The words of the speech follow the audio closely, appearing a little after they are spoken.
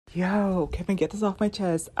Yo, Kevin, get this off my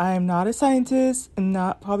chest. I am not a scientist and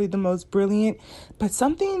not probably the most brilliant, but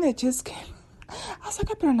something that just came. I was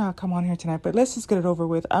like, I better not come on here tonight, but let's just get it over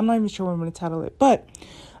with. I'm not even sure what I'm going to title it. But,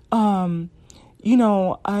 um,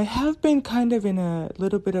 I have been kind of in a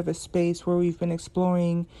little bit of a space where we've been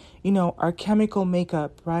exploring, our chemical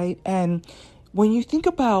makeup, right? And when you think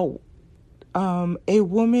about a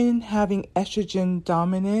woman having estrogen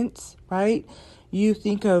dominance, right? You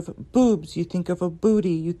think of boobs, you think of a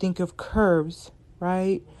booty, you think of curves,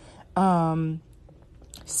 right? Um,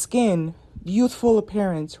 Skin, youthful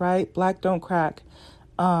appearance, right? Black don't crack,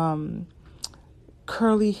 um,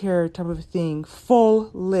 curly hair type of thing,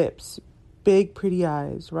 full lips, big pretty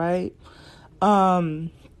eyes, right?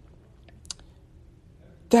 Um,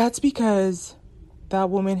 that's because that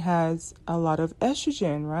woman has a lot of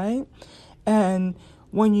estrogen, right? And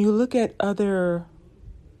when you look at other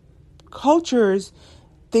cultures,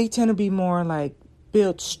 they tend to be more like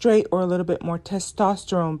built straight or a little bit more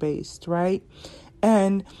testosterone based, right?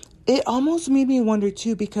 And it almost made me wonder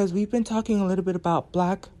too, because we've been talking a little bit about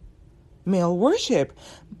black male worship,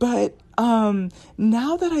 but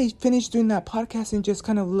now that I finished doing that podcast and just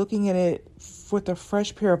kind of looking at it with a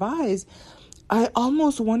fresh pair of eyes, I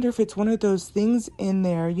almost wonder if it's one of those things in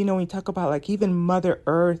there, when you talk about like even Mother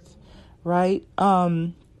Earth, right?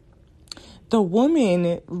 The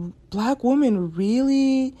woman, black woman,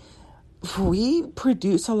 really, we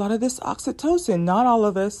produce a lot of this oxytocin. Not all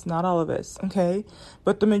of us, okay?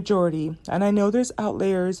 But the majority. And I know there's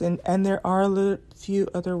outliers, and there are few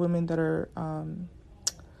other women that are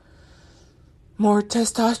more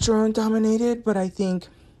testosterone dominated, but I think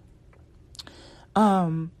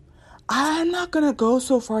um, I'm not gonna go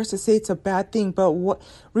so far as to say it's a bad thing, but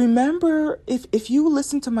remember, if you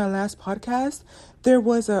listen to my last podcast, there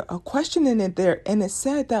was a question in it there, and it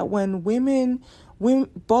said that when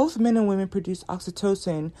both men and women produce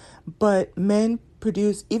oxytocin, but men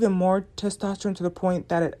produce even more testosterone to the point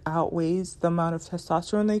that it outweighs the amount of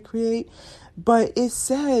testosterone they create. But it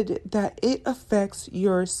said that it affects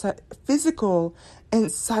your physical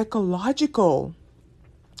and psychological,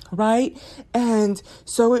 right? And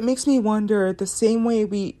so it makes me wonder, the same way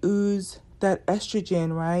we ooze that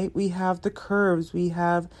estrogen, right? We have the curves, we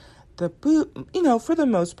have the boob, for the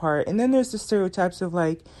most part. And then there's the stereotypes of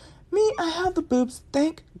like, me, I have the boobs,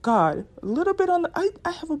 thank God. A little bit on I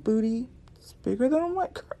have a booty. It's bigger than my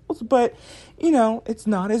curls, but it's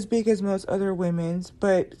not as big as most other women's,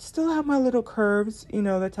 but still have my little curves,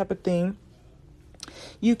 that type of thing.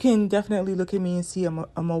 You can definitely look at me and see I'm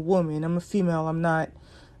a woman. I'm a female. I'm not,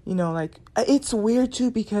 like, it's weird too,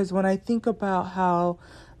 because when I think about how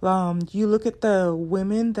you look at the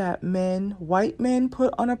women that white men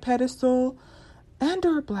put on a pedestal, and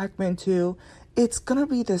or black men too, it's gonna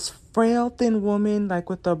be this frail, thin woman, like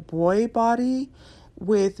with a boy body,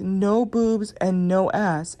 with no boobs and no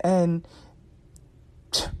ass, and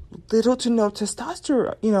little to no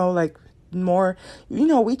testosterone, like more,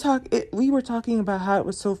 we were talking about how it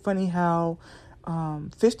was so funny how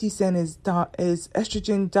 50 Cent is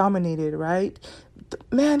estrogen dominated, right? The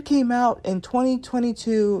man came out in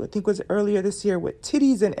 2022, I think was earlier this year, with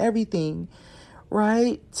titties and everything,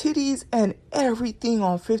 right? Titties and everything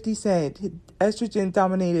on 50 Cent, estrogen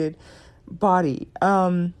dominated body,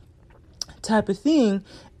 type of thing.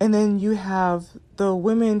 And then you have the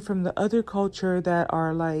women from the other culture that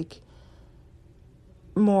are like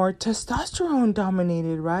more testosterone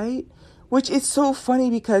dominated, right? Which is so funny,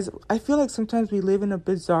 because I feel like sometimes we live in a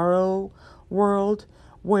bizarro world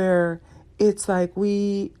where it's like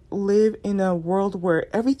we live in a world where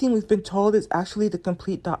everything we've been told is actually the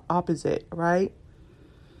complete opposite, right?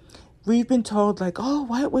 We've been told like, oh,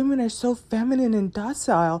 white women are so feminine and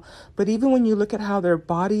docile, but even when you look at how their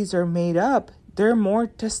bodies are made up, they're more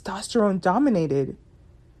testosterone dominated,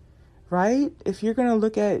 right? If you're going to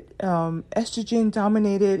look at estrogen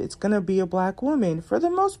dominated, it's going to be a black woman for the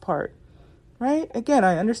most part, right? Again,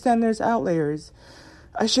 I understand there's outliers.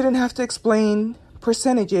 I shouldn't have to explain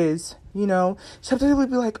percentages, Sometimes we'd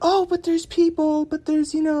be like, oh, but there's people, but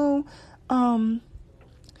there's, okay,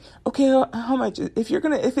 how much? If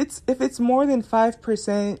it's more than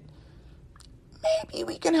 5%, maybe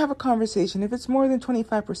we can have a conversation. If it's more than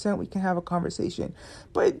 25%, we can have a conversation.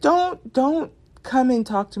 But don't come and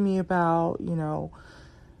talk to me about,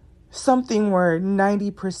 something where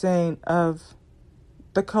 90% of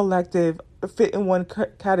the collective fit in one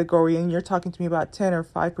category, and you're talking to me about 10 or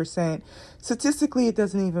 5%. Statistically, it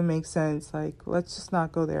doesn't even make sense. Like, let's just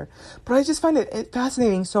not go there. But I just find it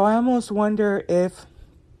fascinating. So I almost wonder if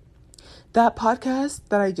that podcast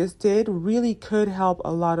that I just did really could help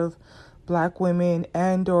a lot of black women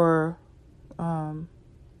and or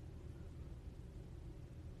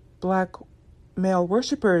black male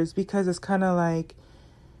worshipers, because it's kind of like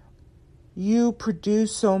you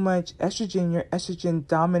produce so much estrogen, you're estrogen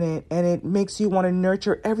dominant, and it makes you want to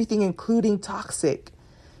nurture everything, including toxicity,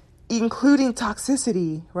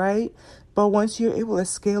 right? But once you're able to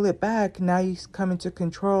scale it back, now you come into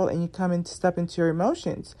control and you come into step into your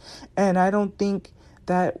emotions. And I don't think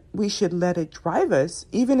that we should let it drive us,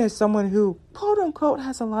 even as someone who, quote unquote,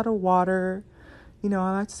 has a lot of water. You know,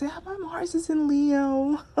 I like to say, my Mars is in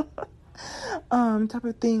Leo. Type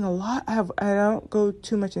of thing. I don't go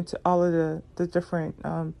too much into all of the different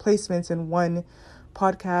placements in one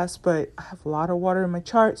podcast, but I have a lot of water in my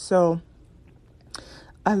chart. So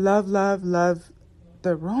I love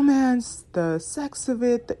the romance, the sex of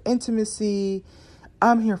it, the intimacy.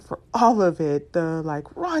 I'm here for all of it. The like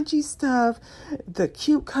raunchy stuff, the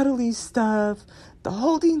cute cuddly stuff, the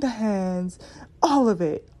holding the hands, all of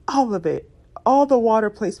it. All the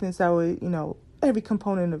water placements that would, every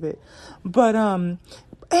component of it. But and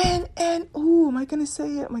ooh, am I gonna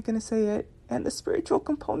say it? And the spiritual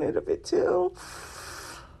component of it too.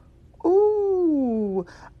 Ooh,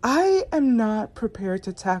 I am not prepared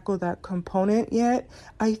to tackle that component yet.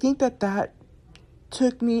 I think that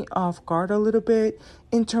took me off guard a little bit,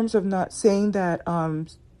 in terms of not saying that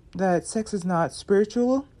that sex is not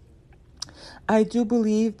spiritual. I do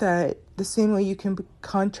believe that the same way you can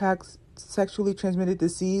contract sexually transmitted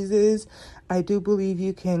diseases, I do believe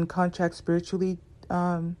you can contract spiritually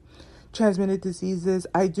transmitted diseases.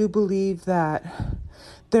 I do believe that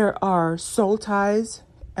there are soul ties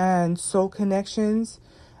and soul connections.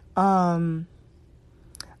 I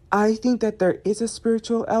think that there is a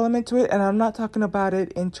spiritual element to it, and I'm not talking about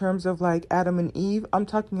it in terms of like Adam and Eve. I'm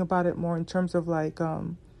talking about it more in terms of like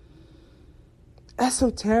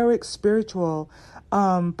esoteric, spiritual.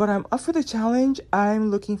 But I'm up for the challenge.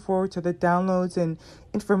 I'm looking forward to the downloads and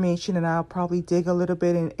information, and I'll probably dig a little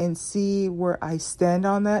bit and see where I stand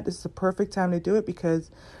on that. This is the perfect time to do it, because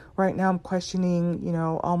right now I'm questioning,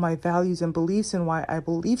 all my values and beliefs and why I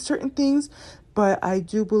believe certain things. But I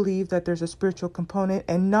do believe that there's a spiritual component,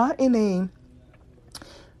 and not in a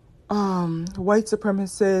white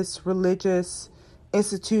supremacist religious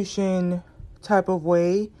institution type of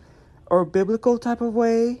way or biblical type of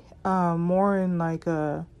way, more in like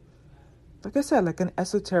I said, like an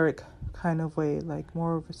esoteric kind of way, like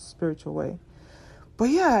more of a spiritual way.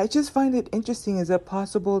 But yeah, I just find it interesting. Is it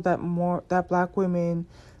possible that black women,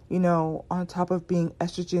 on top of being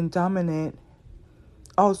estrogen dominant,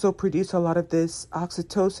 also produce a lot of this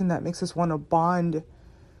oxytocin that makes us want to bond,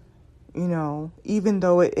 even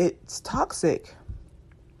though it's toxic,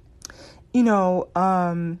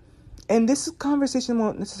 and this conversation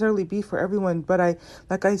won't necessarily be for everyone, but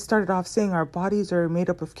I started off saying, our bodies are made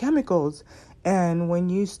up of chemicals. And when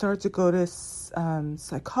you start to go to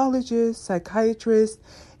psychologists, psychiatrists,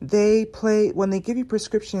 when they give you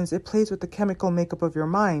prescriptions, it plays with the chemical makeup of your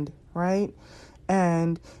mind, right?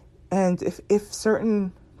 And if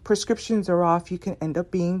certain prescriptions are off, you can end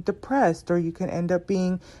up being depressed, or you can end up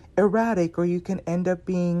being erratic, or you can end up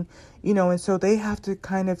being, and so they have to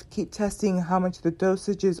kind of keep testing how much the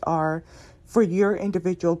dosages are for your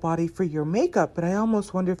individual body, for your makeup. But I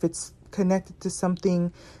almost wonder if it's connected to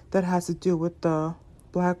something that has to do with the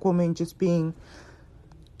black woman just being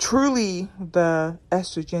truly the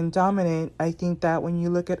estrogen dominant. I think that when you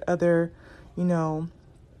look at other,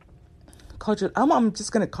 culture, I'm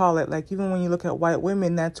just gonna call it, like, even when you look at white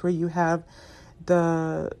women, that's where you have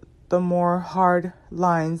the more hard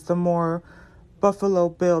lines, the more buffalo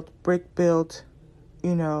built, brick built,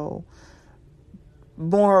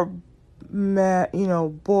 more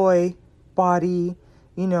boy body,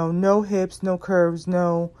 no hips, no curves,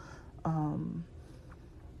 no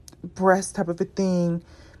breast type of a thing,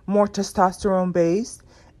 more testosterone based.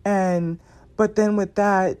 But then with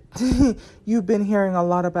that, you've been hearing a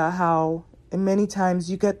lot about how, and many times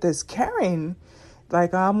you get this Karen.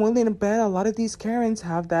 Like, I'm willing to bet a lot of these Karens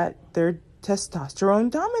have that they're testosterone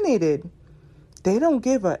dominated. They don't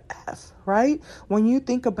give a F, right? When you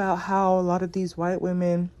think about how a lot of these white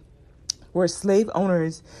women were slave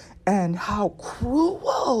owners and how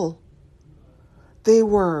cruel they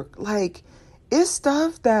were, like, it's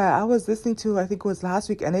stuff that I was listening to, I think it was last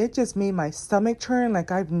week, and it just made my stomach turn. Like,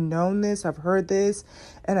 I've known this, I've heard this,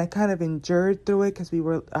 and I kind of endured through it because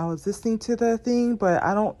I was listening to the thing, but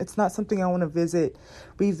it's not something I want to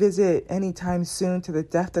revisit anytime soon to the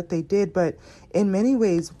depth that they did. But in many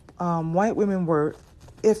ways, white women were,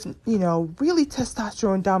 really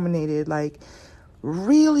testosterone dominated, like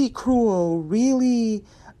really cruel, really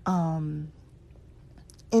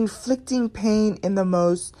inflicting pain in the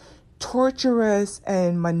most torturous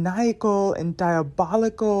and maniacal and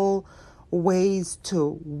diabolical ways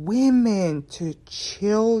to women, to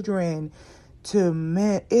children, to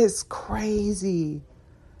men. It's crazy,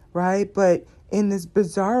 right? But in this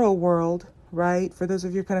Bizarro world, right? For those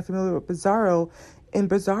of you kind of familiar with Bizarro, in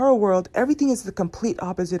Bizarro world, everything is the complete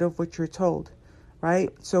opposite of what you're told, right?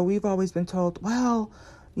 So we've always been told, well,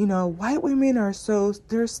 white women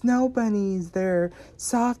they're snow bunnies, they're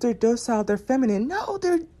soft, they're docile, they're feminine. No,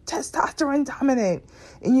 they're testosterone dominant.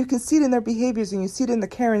 And you can see it in their behaviors, and you see it in the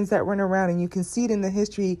Karens that run around, and you can see it in the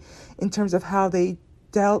history in terms of how they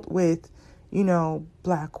dealt with,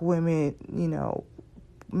 black women,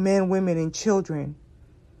 men, women, and children.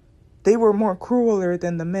 They were more crueler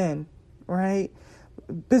than the men, right?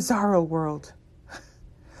 Bizarro world.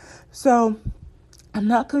 So I'm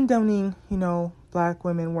not condoning, black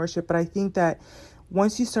women worship, but I think that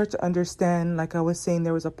once you start to understand, like I was saying,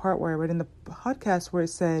 there was a part where I read in the podcast where it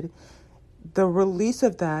said the release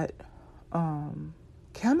of that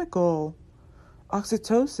chemical,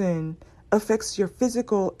 oxytocin, affects your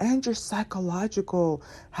physical and your psychological,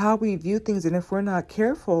 how we view things. And if we're not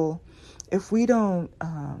careful, if we don't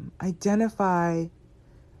identify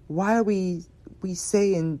why we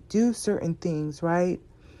say and do certain things, right?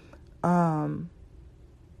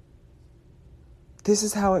 This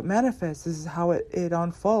is how it manifests. This is how it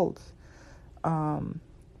unfolds. I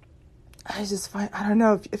just find, I don't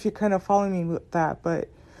know if you're kind of following me with that, but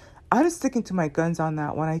I'm just sticking to my guns on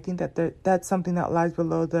that one. I think that that's something that lies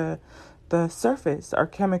below the surface, our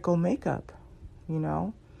chemical makeup,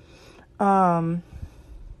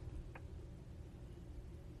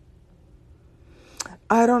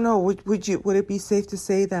 I don't know. Would it be safe to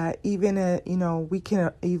say that even we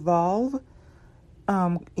can evolve,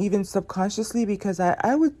 even subconsciously? Because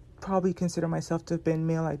I would probably consider myself to have been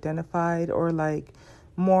male identified, or like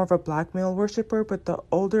more of a black male worshiper. But the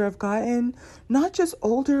older I've gotten, not just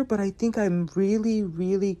older, but I think I'm really,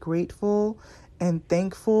 really grateful and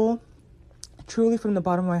thankful, truly from the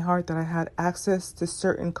bottom of my heart, that I had access to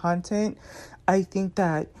certain content. I think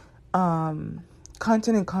that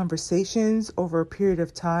content and conversations over a period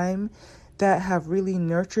of time that have really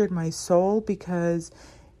nurtured my soul, because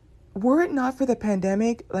were it not for the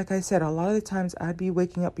pandemic, like I said, a lot of the times I'd be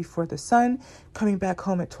waking up before the sun, coming back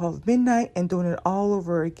home at 12 midnight and doing it all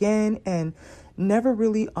over again, and never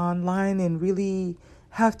really online and really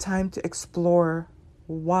have time to explore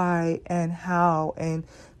why and how and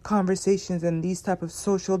conversations and these type of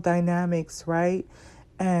social dynamics, right?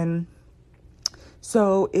 And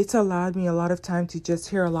so it's allowed me a lot of time to just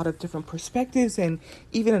hear a lot of different perspectives, and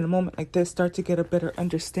even in a moment like this, start to get a better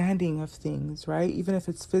understanding of things, right? Even if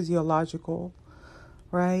it's physiological,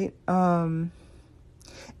 right? And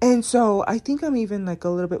so I think I'm even like a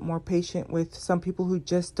little bit more patient with some people who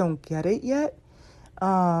just don't get it yet.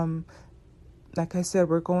 Like I said,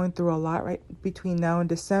 we're going through a lot right between now and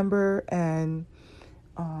December, and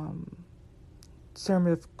terms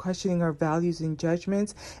of questioning our values and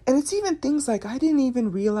judgments. And it's even things like I didn't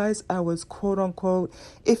even realize I was, quote unquote,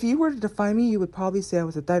 if you were to define me, you would probably say I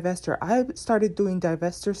was a divester. I started doing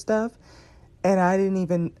divester stuff, and I didn't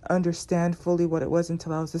even understand fully what it was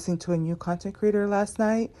until I was listening to a new content creator last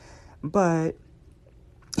night. But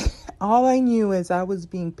all I knew is I was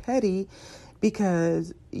being petty,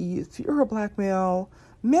 because if you're a black male,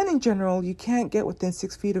 men in general, you can't get within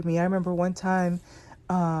 6 feet of me. I remember one time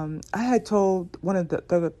I had told one of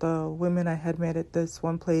the women I had met at this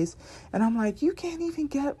one place, and I'm like, you can't even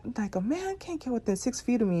get, like, a man can't get within 6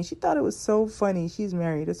 feet of me. And she thought it was so funny. She's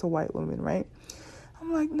married. It's a white woman, right?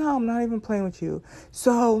 I'm like, no, I'm not even playing with you.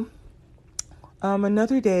 So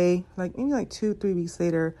another day, like maybe like 2-3 weeks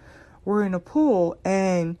later, we're in a pool,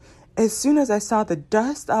 and as soon as I saw the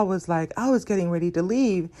dust, I was getting ready to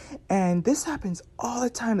leave. And this happens all the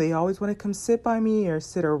time. They always want to come sit by me or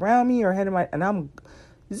sit around me or head in my, and I'm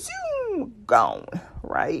zoom gone,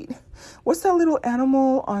 right? What's that little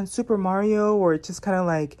animal on Super Mario where it just kind of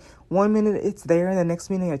like 1 minute it's there and the next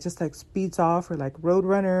minute it just like speeds off, or like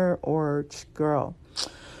Roadrunner or girl.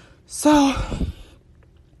 So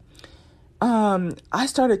I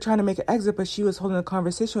started trying to make an exit, but she was holding a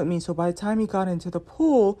conversation with me. So by the time he got into the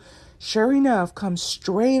pool, sure enough, comes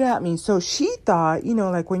straight at me. So she thought,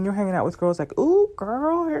 like when you're hanging out with girls, like, ooh,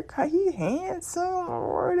 girl, he handsome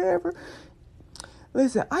or whatever.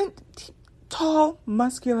 Listen, I'm tall,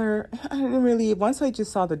 muscular. I didn't really, once I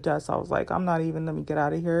just saw the dust, I was like, I'm not even, let me get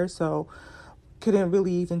out of here. So couldn't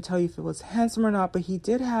really even tell you if it was handsome or not, but he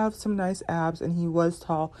did have some nice abs and he was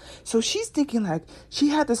tall. So she's thinking, like, she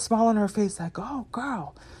had this smile on her face, like, oh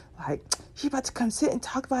girl, like she about to come sit and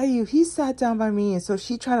talk about you. He sat down by me, and so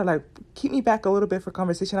she tried to like keep me back a little bit for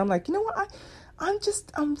conversation. I'm like, you know what,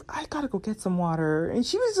 I gotta go get some water. And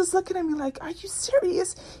she was just looking at me like, are you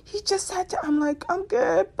serious? He just said to, I'm like, I'm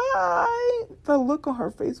good, bye. The look on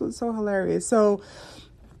her face was so hilarious. So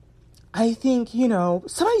I think,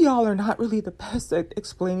 some of y'all are not really the best at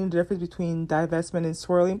explaining the difference between divestment and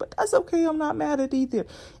swirling, but that's okay. I'm not mad at either.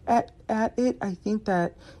 At it, I think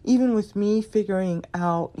that even with me figuring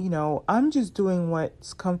out, I'm just doing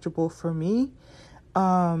what's comfortable for me.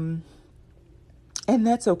 And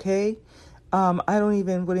that's okay. I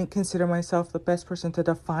wouldn't consider myself the best person to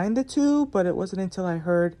define the two, but it wasn't until I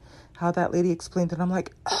heard how that lady explained it. I'm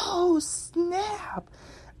like, oh, snap.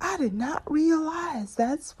 I did not realize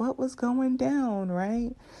that's what was going down,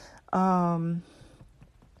 right? But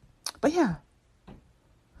yeah,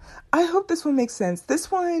 I hope this one makes sense. This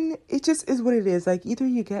one, it just is what it is. Like, either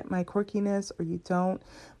you get my quirkiness or you don't,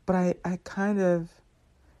 but I kind of,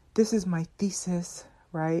 this is my thesis,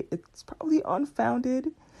 right? It's probably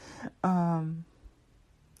unfounded.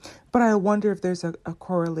 But I wonder if there's a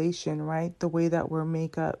correlation, right? The way that we're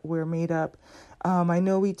made up. I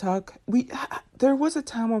know there was a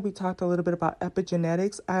time when we talked a little bit about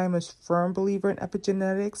epigenetics. I'm a firm believer in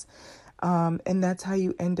epigenetics. And that's how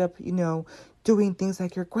you end up, doing things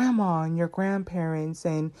like your grandma and your grandparents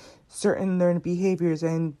and certain learned behaviors.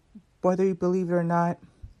 And whether you believe it or not,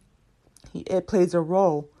 it plays a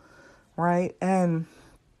role, right? And,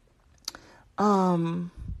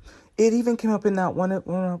 it even came up in that one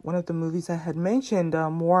of the movies I had mentioned,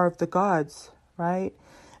 War of the Gods, right?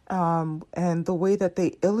 And the way that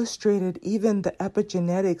they illustrated even the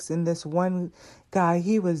epigenetics in this one guy,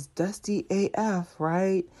 he was dusty AF,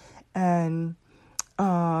 right? And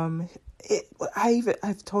I've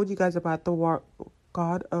told you guys about the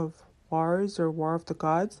God of Wars or War of the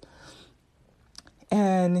Gods,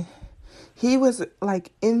 and he was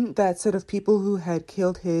like in that set of people who had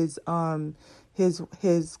killed his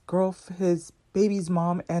baby's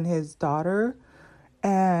mom and his daughter.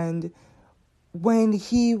 And when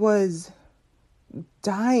he was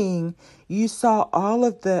dying, you saw all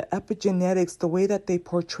of the epigenetics, the way that they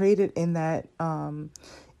portrayed it in that,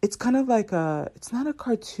 it's kind of like it's not a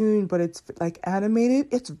cartoon, but it's like animated.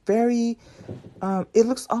 It's very, it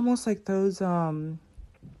looks almost like those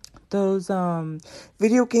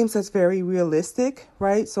video games that's very realistic,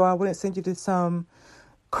 right? So I wouldn't send you to some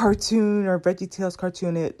cartoon or VeggieTales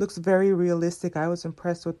cartoon. It looks very realistic. I was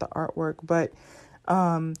impressed with the artwork, but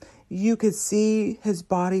you could see his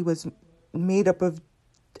body was made up of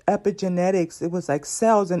epigenetics. It was like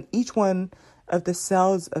cells, and each one of the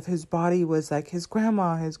cells of his body was like his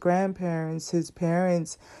grandma, his grandparents, his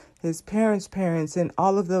parents, his parents' parents, and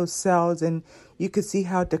all of those cells. And you could see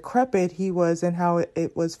how decrepit he was and how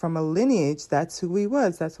it was from a lineage. That's who he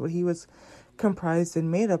was. That's what he was comprised and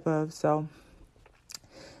made up of. So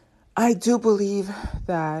I do believe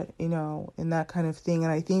that, in that kind of thing.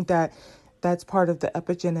 And I think that that's part of the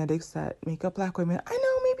epigenetics that make up Black women. I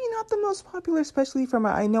know maybe not the most popular, especially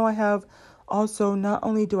I know I have also, not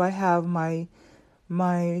only do I have my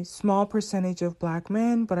small percentage of Black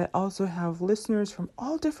men, but I also have listeners from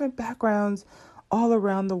all different backgrounds all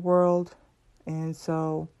around the world. And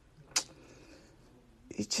so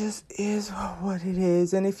it just is what it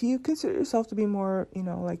is. And if you consider yourself to be more,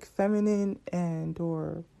 like feminine and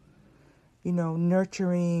or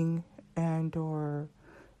nurturing and or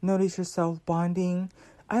notice yourself bonding,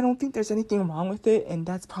 I don't think there's anything wrong with it. And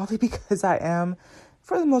that's probably because I am,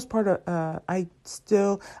 for the most part,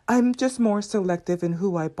 I'm just more selective in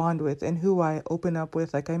who I bond with and who I open up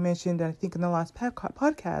with. Like I mentioned, I think in the last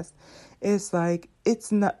podcast, it's like,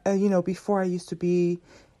 it's not, before I used to be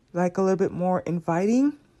like a little bit more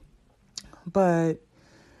inviting, but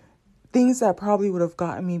things that probably would have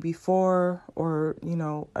gotten me before or,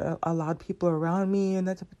 allowed people around me and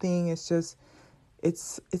that type of thing. It's just,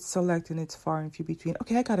 it's select and it's far and few between.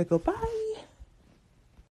 Okay, I gotta go. Bye.